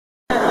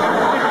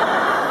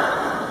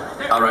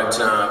All right,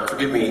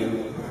 forgive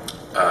me.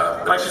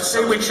 I should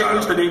say we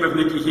changed the name of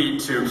Nikki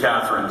Heat to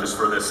Catherine just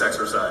for this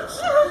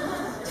exercise.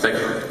 Thank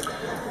you.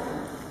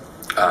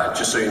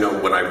 Just so you know,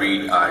 when I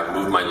read, I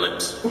move my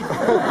lips.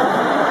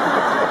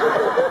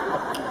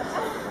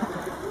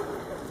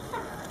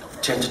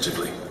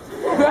 Tentatively.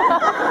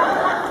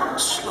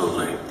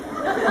 Slowly.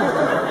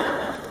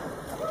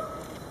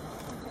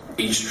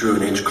 Each drew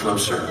an inch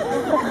closer.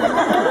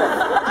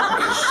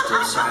 Each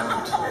still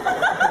silent.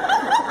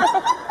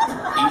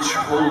 Each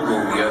holding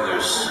the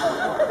other's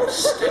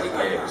steady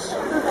gaze.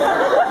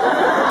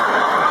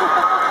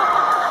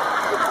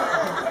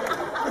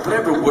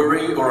 Whatever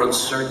worry or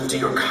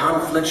uncertainty or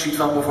conflict she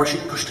felt before, she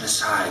pushed it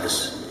aside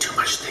as too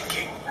much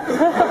thinking.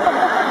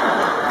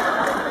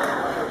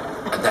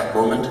 At that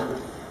moment,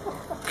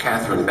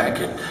 Catherine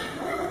beckoned.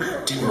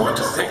 Didn't want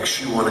to think,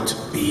 she wanted to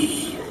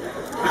be.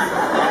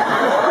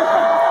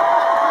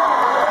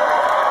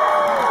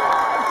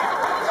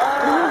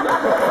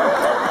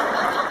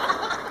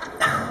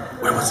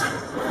 Where was I?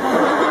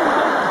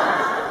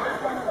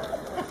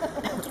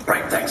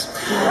 Right, thanks.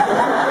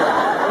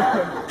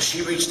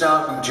 She reached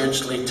out and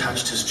gently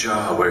touched his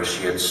jaw where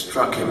she had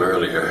struck him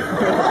earlier.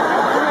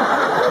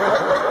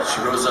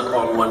 She rose up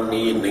on one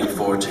knee and leaned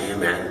forward to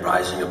him and,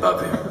 rising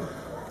above him,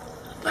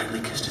 lightly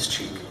kissed his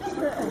cheek.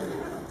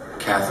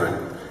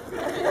 Catherine,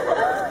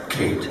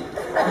 Kate,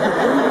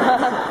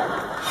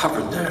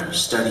 hovered there,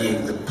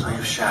 studying the play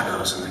of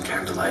shadows in the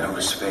candlelight on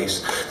his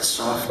face. The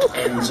soft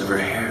ends of her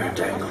hair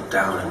dangled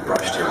down and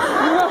brushed him.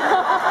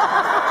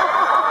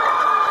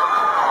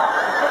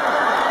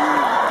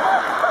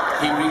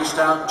 He reached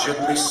out,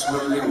 gently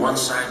smoothing one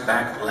side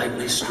back,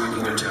 lightly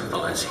stroking her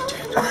temple as he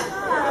did.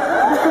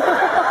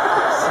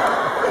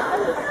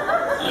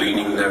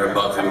 Leaning there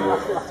above him,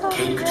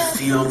 Kate could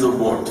feel the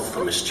warmth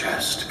from his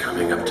chest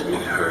coming up to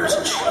meet hers,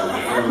 and she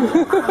inhaled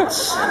the mild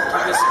scent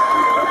of his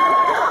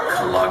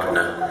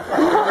cologne.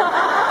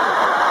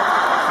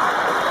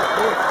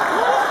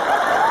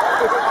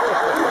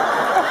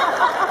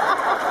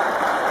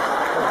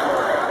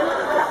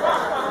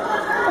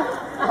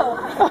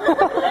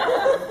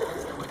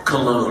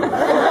 Cologne.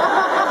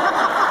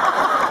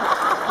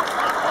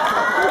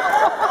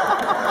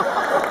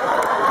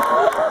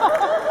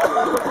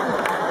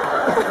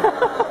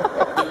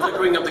 The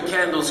flickering of the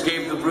candles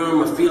gave the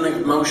room a feeling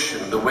of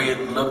motion, the way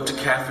it looked to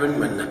Catherine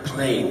when the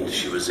plane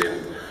she was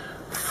in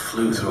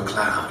flew through a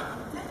cloud.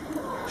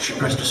 She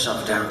pressed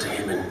herself down to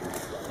him and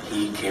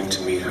he came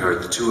to meet her,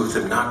 the two of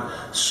them not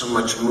so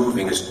much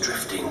moving as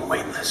drifting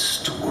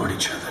weightless toward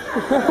each other.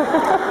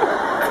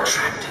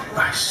 Attracted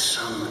by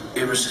some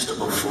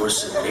irresistible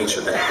force in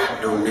nature that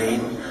had no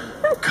name,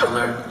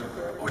 color,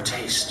 or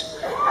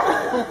taste.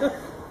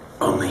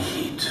 Only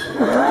heat.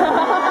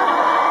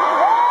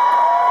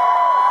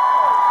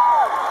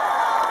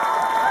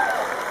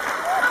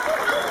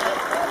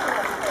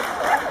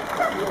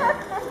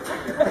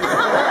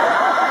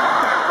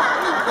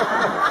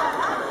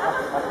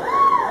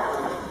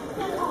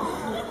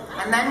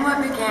 And then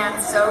what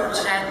began so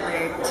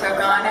gently took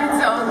on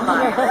its own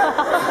life.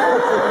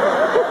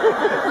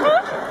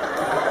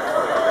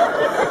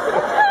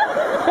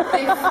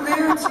 They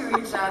flew to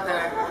each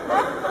other,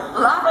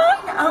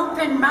 locking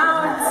open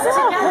mouths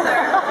together,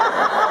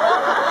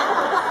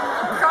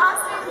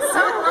 crossing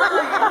some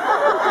line.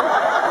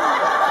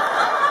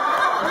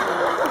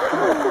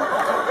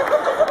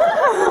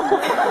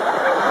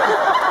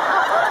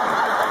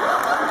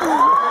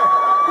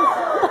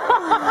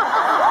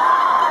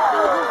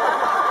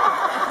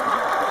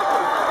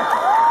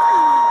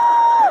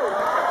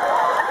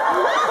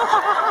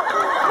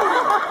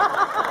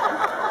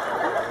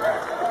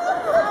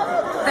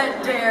 That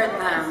dared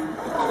them,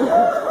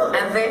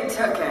 and they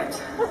took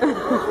it.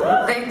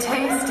 They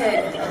tasted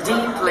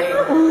deeply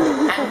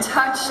and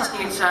touched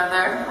each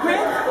other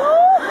with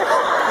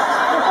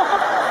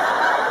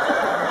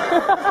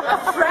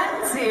a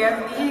frenzy of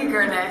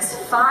eagerness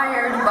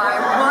fired by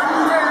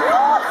wonder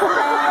and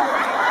craving.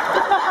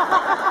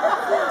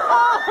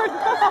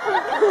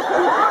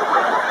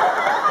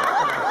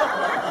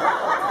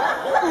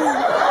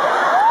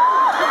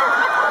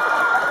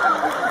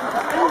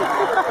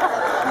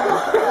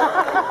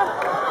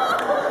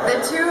 The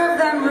two of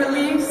them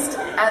released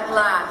at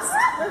last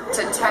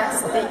to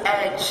test the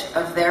edge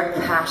of their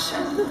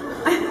passion.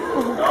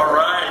 All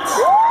right.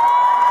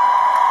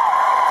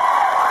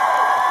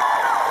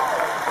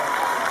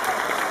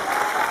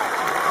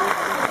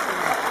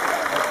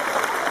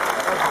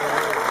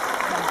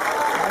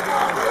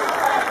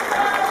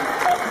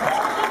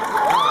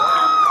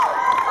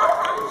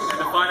 And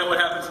to find out what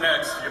happens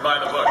next, you buy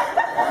the book.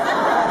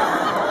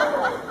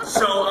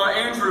 So,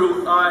 Andrew,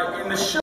 in the show